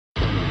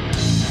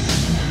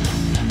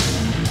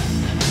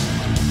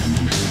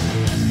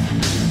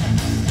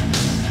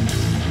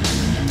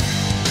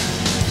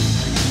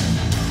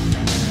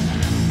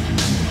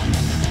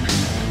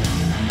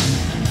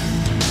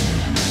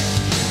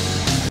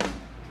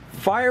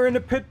Fire in the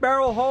pit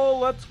barrel hole,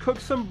 let's cook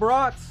some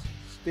brats.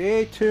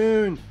 Stay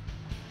tuned.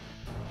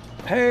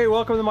 Hey,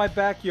 welcome to my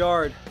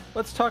backyard.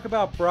 Let's talk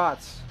about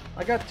brats.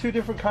 I got two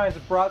different kinds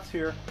of brats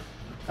here,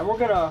 and we're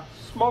gonna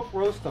smoke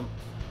roast them.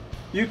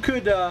 You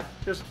could,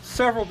 there's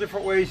several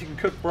different ways you can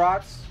cook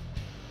brats.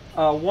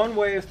 One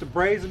way is to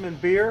braise them in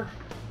beer.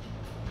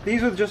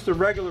 These are just the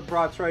regular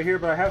brats right here,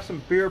 but I have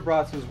some beer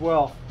brats as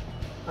well.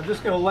 I'm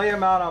just gonna lay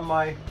them out on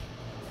my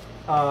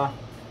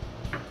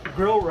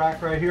grill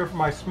rack right here for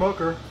my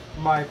smoker,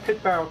 my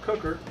pit barrel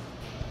cooker.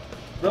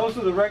 Those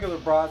are the regular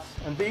brats,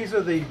 and these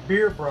are the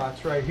beer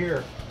brats right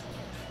here.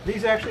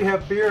 These actually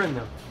have beer in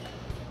them.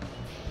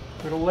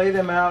 I'm going to lay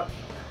them out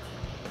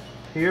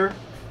here,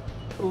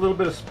 put a little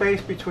bit of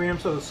space between them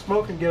so the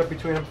smoke can get up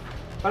between them.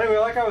 But anyway,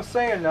 like I was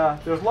saying,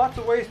 there's lots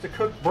of ways to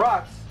cook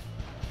brats,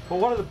 but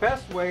one of the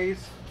best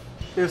ways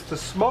is to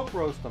smoke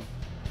roast them,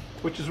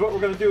 which is what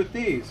we're going to do with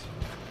these.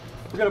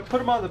 We're going to put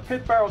them on the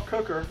pit barrel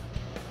cooker.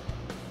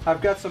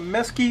 I've got some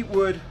mesquite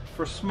wood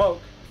for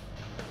smoke,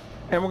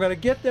 and we're going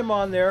to get them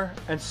on there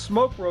and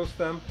smoke roast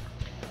them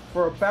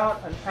for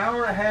about an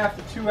hour and a half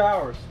to 2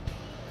 hours.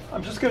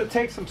 I'm just going to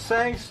take some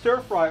Sang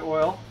stir-fry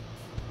oil,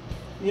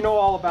 you know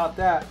all about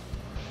that,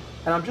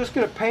 and I'm just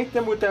going to paint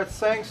them with that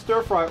Sang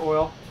stir-fry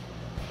oil,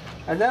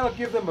 and that'll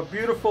give them a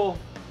beautiful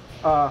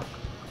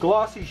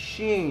glossy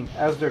sheen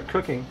as they're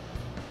cooking.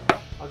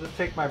 I'll just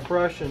take my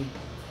brush and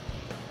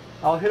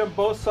I'll hit them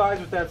both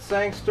sides with that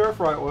Sang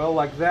stir-fry oil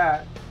like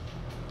that,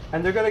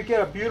 and they're going to get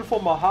a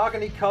beautiful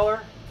mahogany color.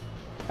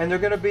 And they're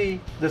going to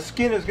be, the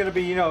skin is going to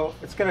be, you know,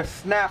 it's going to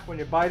snap when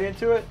you bite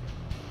into it.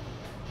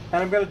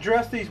 And I'm going to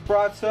dress these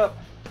brats up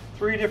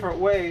 3 different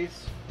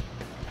ways.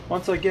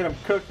 Once I get them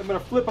cooked, I'm going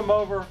to flip them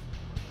over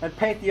and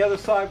paint the other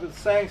side with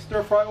Sang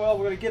stir-fry oil.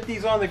 We're going to get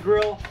these on the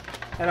grill,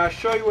 and I'll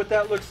show you what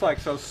that looks like,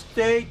 so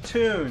stay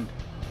tuned.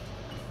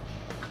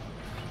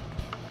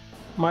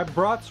 My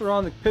brats are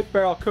on the pit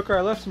barrel cooker.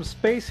 I left some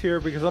space here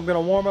because I'm going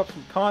to warm up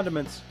some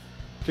condiments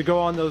to go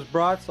on those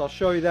brats. I'll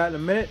show you that in a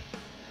minute.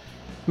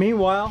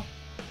 Meanwhile,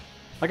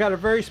 I got a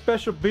very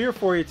special beer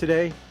for you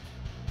today,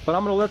 but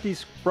I'm going to let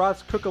these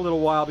brats cook a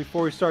little while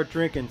before we start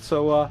drinking.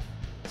 So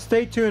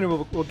stay tuned,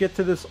 and we'll get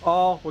to this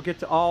we'll get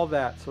to all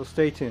that, so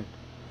stay tuned.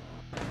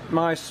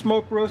 My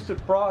smoke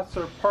roasted brats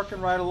are parking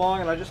right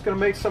along, and I'm just going to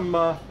make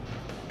some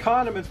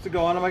condiments to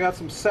go on them. I got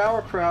some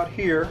sauerkraut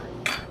here,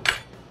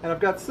 and I've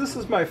got, this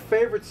is my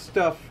favorite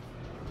stuff.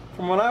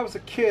 From when I was a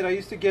kid, I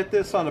used to get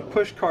this on the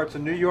push carts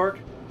in New York.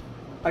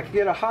 I could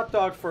get a hot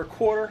dog for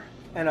 $0.25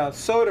 and a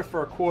soda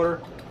for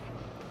 $0.25.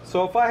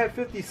 So if I had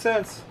 50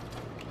 cents,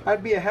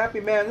 I'd be a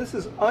happy man. This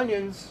is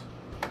onions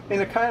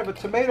in a kind of a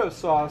tomato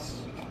sauce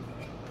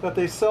that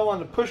they sell on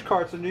the push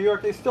carts in New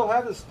York. They still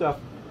have this stuff.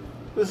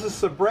 This is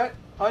Brats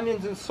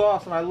onions and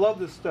sauce, and I love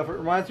this stuff. It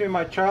reminds me of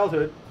my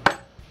childhood.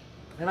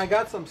 And I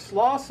got some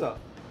salsa,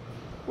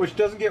 which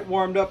doesn't get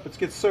warmed up, it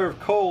gets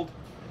served cold.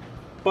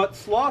 But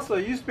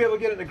salsa, you used to be able to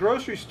get it in the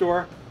grocery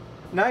store.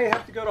 Now you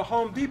have to go to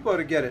Home Depot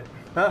to get it.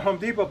 Not Home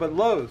Depot, but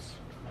Lowe's.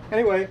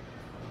 Anyway,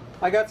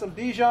 I got some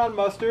Dijon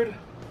mustard,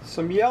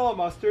 some yellow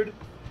mustard,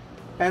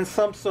 and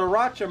some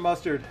sriracha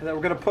mustard that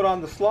we're going to put on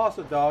the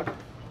salsa dog.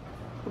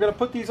 We're going to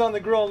put these on the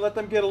grill and let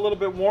them get a little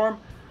bit warm.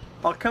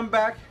 I'll come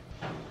back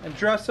and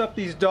dress up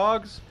these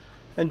dogs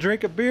and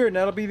drink a beer, and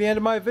that'll be the end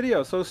of my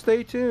video, so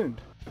stay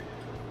tuned.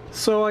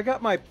 So I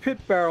got my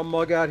pit barrel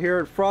mug out here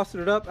and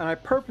frosted it up, and I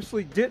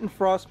purposely didn't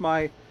frost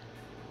my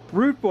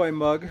Root Boy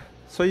mug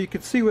so you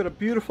can see what a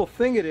beautiful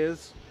thing it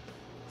is.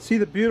 See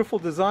the beautiful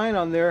design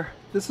on there.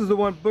 This is the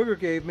one Booger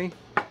gave me,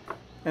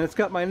 and it's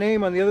got my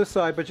name on the other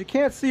side, but you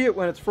can't see it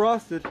when it's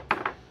frosted.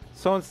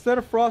 So instead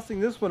of frosting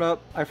this one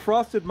up, I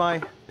frosted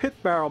my pit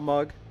barrel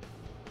mug,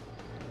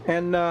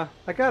 and I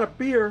got a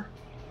beer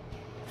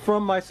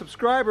from my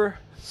subscriber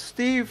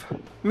Steve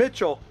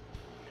Mitchell,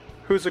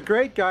 who's a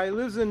great guy. He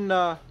lives in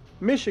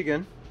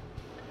Michigan,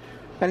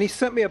 and he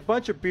sent me a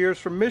bunch of beers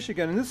from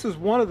Michigan, and this is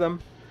one of them.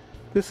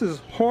 This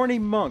is Horny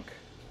Monk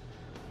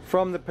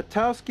from the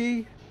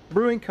Patowski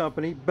Brewing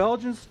Company,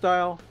 Belgian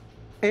style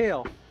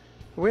ale.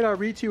 Wait, I'll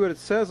read to you what it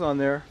says on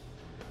there.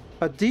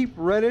 A deep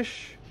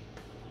reddish,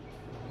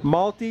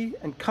 malty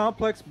and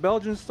complex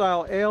Belgian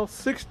style ale,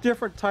 6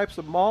 different types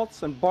of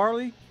malts and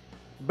barley,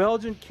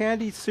 Belgian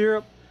candy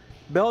syrup,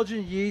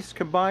 Belgian yeast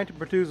combined to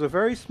produce a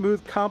very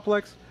smooth,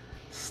 complex,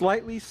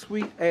 slightly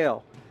sweet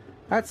ale.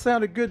 That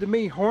sounded good to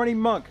me. Horny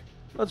Monk.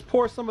 Let's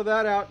pour some of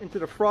that out into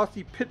the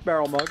frosty pit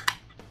barrel mug.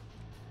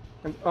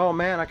 And oh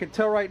man, I can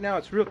tell right now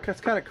it's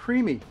kind of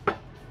creamy.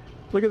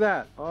 Look at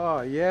that.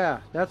 Oh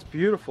yeah, that's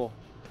beautiful.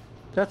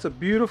 That's a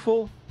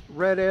beautiful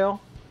red ale.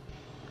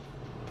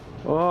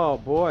 Oh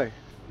boy.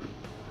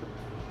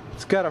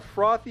 It's got a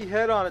frothy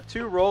head on it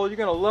too, Roll. You're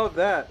gonna love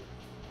that.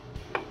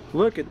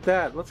 Look at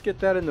that. Let's get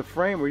that in the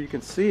frame where you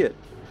can see it.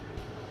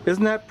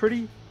 Isn't that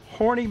pretty?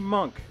 Horny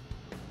Monk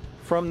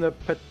from the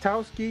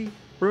Patowski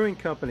Brewing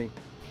Company.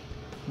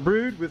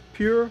 Brewed with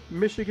pure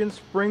Michigan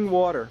spring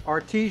water,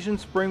 artesian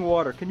spring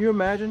water. Can you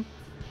imagine?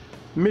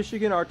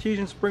 Michigan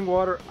artesian spring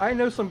water. I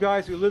know some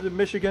guys who lived in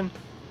Michigan,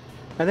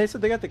 and they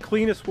said they got the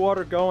cleanest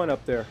water going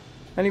up there.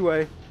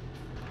 Anyway,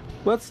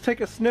 Let's take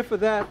a sniff of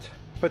that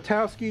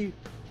Patowski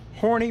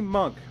Horny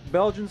Monk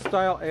Belgian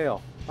style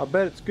ale. I'll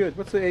bet it's good.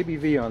 What's the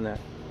ABV on that?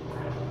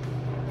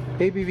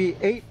 ABV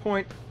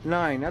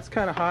 8.9. That's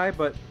kind of high,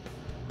 but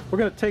we're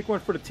going to take one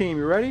for the team.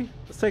 You ready?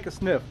 Let's take a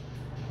sniff.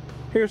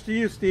 Here's to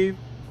you, Steve.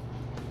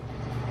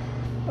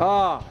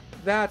 Ah,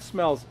 that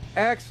smells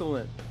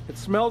excellent. It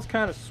smells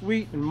kind of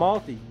sweet and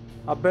malty.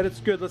 I'll bet it's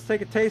good. Let's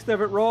take a taste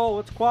of it. Roll.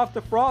 Let's quaff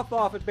the froth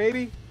off it,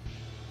 baby.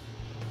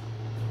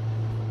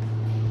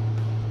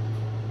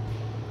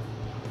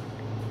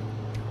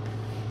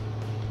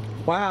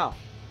 Wow.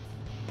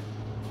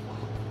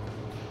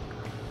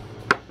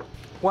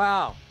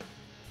 Wow.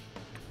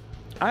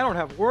 I don't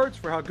have words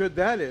for how good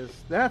that is.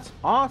 That's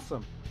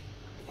awesome.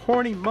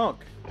 Horny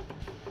Monk.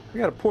 I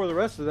gotta pour the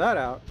rest of that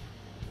out.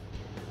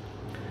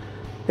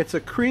 It's a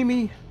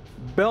creamy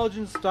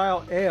Belgian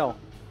style ale.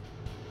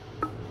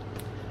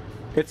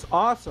 It's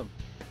awesome.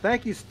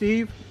 Thank you,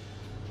 Steve.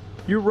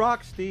 You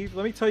rock, Steve.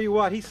 Let me tell you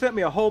what, he sent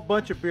me a whole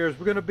bunch of beers.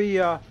 We're gonna be,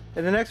 in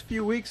the next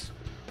few weeks,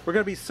 we're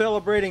gonna be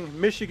celebrating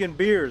Michigan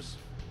beers.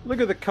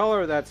 Look at the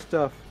color of that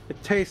stuff.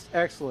 It tastes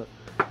excellent.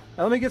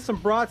 Now let me get some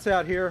brats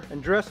out here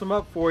and dress them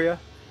up for you,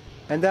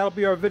 and that'll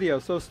be our video,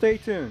 so stay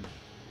tuned.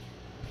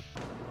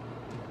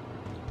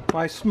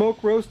 My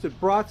smoke roasted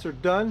brats are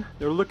done.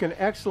 They're looking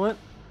excellent.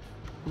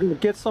 I'm going to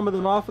get some of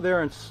them off of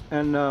there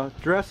and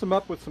dress them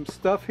up with some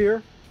stuff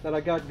here that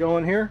I got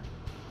going here.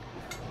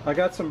 I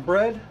got some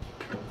bread.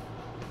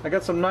 I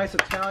got some nice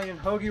Italian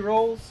hoagie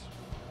rolls.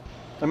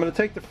 I'm going to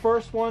take the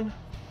first one.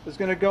 It's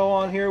going to go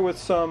on here with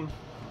some,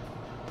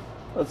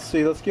 let's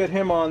see, let's get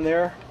him on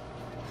there.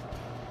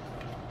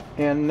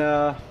 And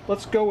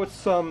let's go with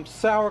some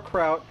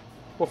sauerkraut.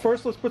 Well,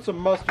 first let's put some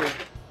mustard.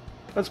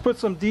 Let's put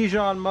some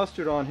Dijon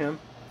mustard on him.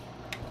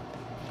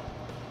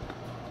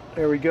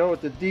 There we go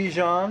with the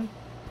Dijon.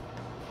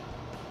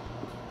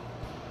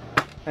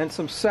 And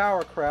some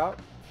sauerkraut.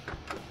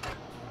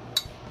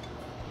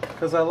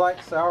 Because I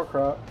like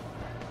sauerkraut.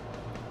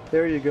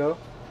 There you go.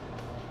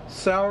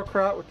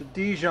 Sauerkraut with the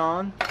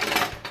Dijon.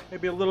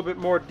 Maybe a little bit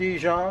more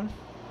Dijon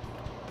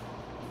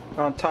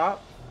on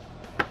top.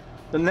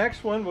 The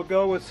next one will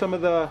go with some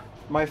of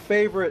my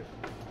favorite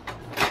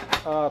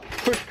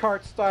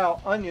pushcart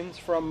style onions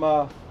from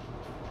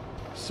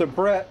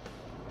Brats.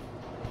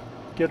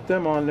 Get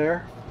them on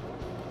there.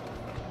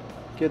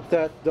 Get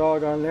that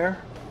dog on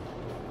there.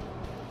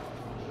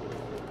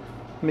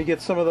 Let me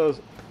get some of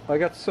those. I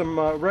got some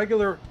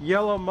regular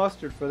yellow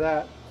mustard for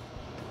that.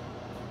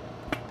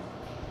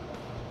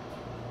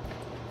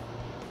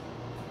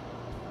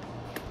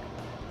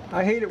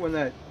 I hate it when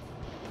the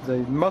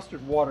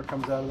mustard water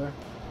comes out of there.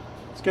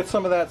 Let's get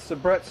some of that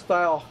Brats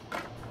style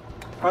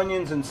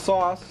onions and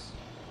sauce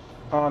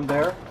on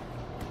there.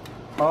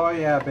 Oh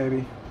yeah,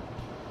 baby.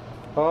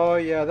 Oh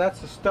yeah, that's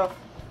the stuff.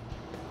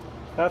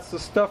 That's the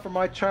stuff from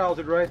my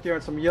childhood right there,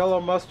 and some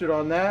yellow mustard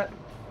on that.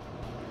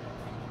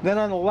 Then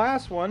on the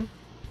last one,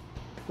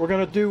 we're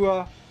gonna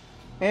do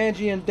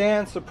Angie and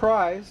Dan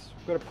surprise.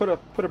 We're gonna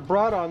put a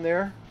brat on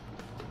there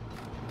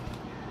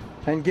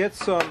and get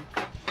some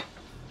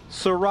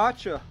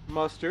sriracha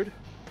mustard.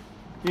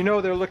 You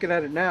know they're looking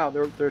at it now.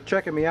 They're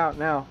checking me out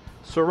now.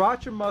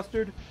 Sriracha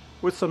mustard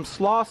with some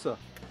salsa.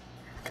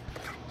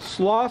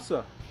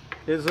 Salsa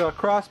is a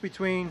cross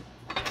between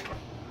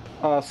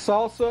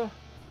salsa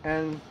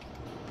and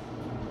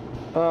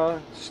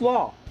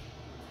slaw.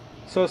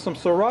 So some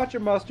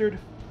sriracha mustard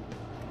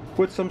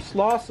with some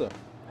salsa.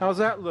 How's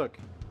that look?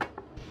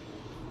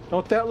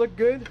 Don't that look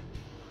good?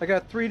 I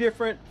got 3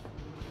 different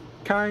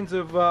kinds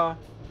of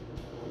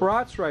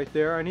brats right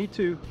there. I need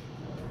to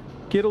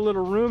get a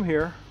little room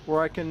here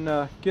where I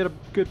can get a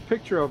good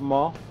picture of them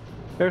all.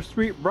 There's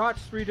 3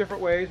 brats 3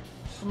 different ways.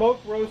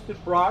 Smoked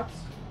roasted brats.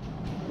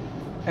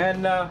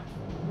 And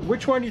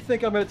which one do you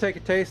think I'm going to take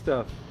a taste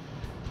of?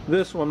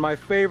 This one, my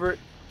favorite.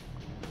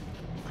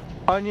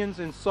 Onions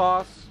and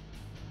sauce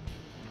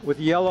with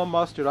yellow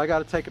mustard. I got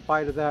to take a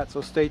bite of that,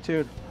 so stay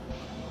tuned.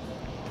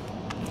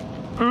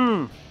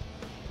 Mmm.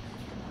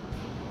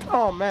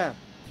 Oh man.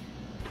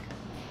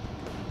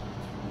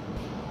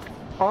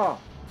 Oh.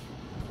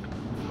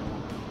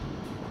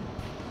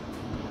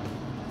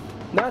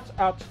 That's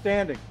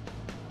outstanding.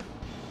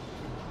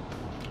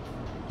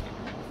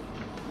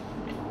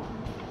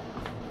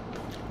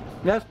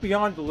 That's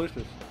beyond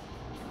delicious.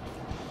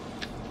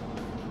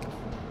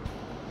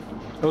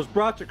 Those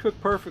brats are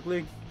cooked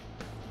perfectly.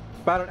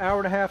 About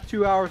 1.5 hours,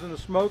 2 hours in the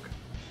smoke.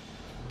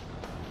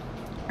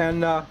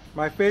 And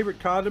my favorite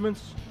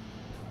condiments: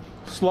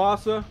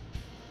 salsa,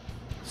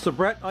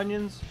 Brats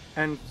onions,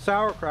 and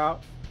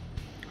sauerkraut.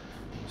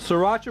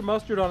 Sriracha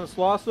mustard on the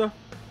salsa,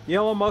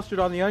 yellow mustard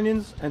on the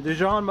onions, and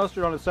Dijon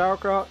mustard on the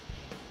sauerkraut.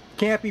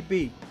 Can't be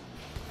beat.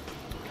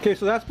 Okay,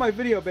 so that's my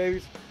video,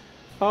 babies.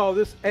 Oh,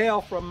 this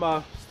ale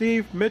from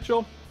Steve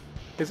Mitchell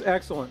is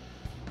excellent.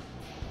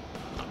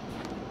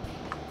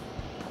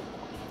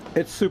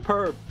 It's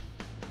superb.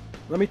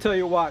 Let me tell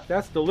you what,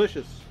 that's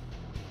delicious.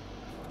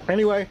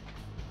 Anyway,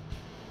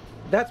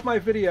 that's my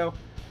video.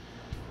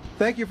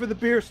 Thank you for the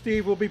beer,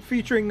 Steve. We'll be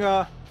featuring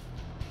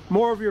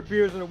more of your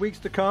beers in the weeks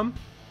to come.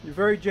 You're a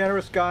very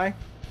generous guy.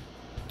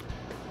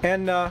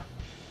 And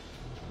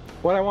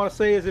what I want to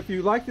say is, if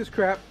you like this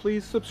crap,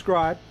 please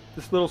subscribe.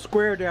 This little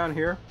square down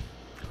here.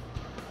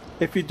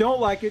 If you don't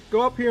like it,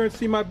 go up here and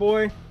see my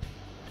boy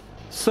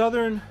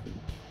Southern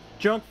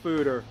Junk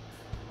Food, or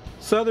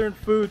Southern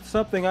Food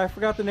something. I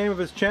forgot the name of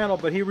his channel,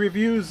 but he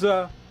reviews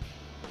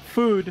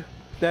food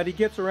that he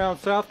gets around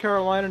South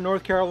Carolina,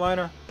 North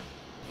Carolina.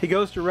 He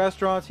goes to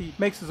restaurants. He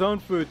makes his own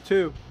food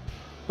too.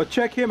 But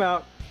check him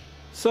out.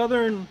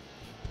 Southern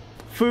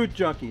Food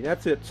Junkie.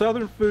 That's it.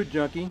 Southern Food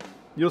Junkie.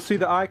 You'll see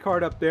the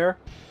iCard up there.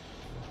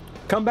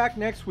 Come back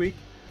next week.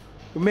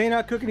 We may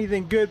not cook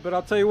anything good, but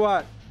I'll tell you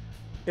what.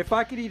 If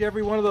I could eat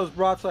every one of those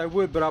brats, I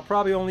would, but I'll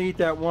probably only eat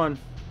that one.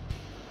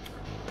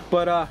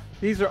 But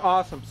these are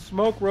awesome.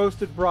 Smoke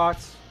roasted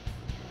brats.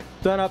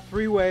 Done up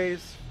 3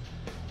 ways.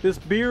 This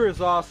beer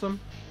is awesome.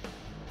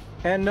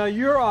 And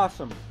you're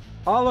awesome.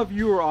 All of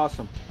you are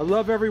awesome. I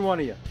love every one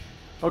of you.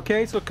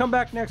 Okay, so come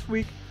back next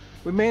week.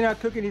 We may not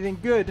cook anything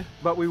good,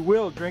 but we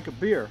will drink a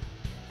beer.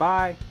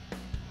 Bye.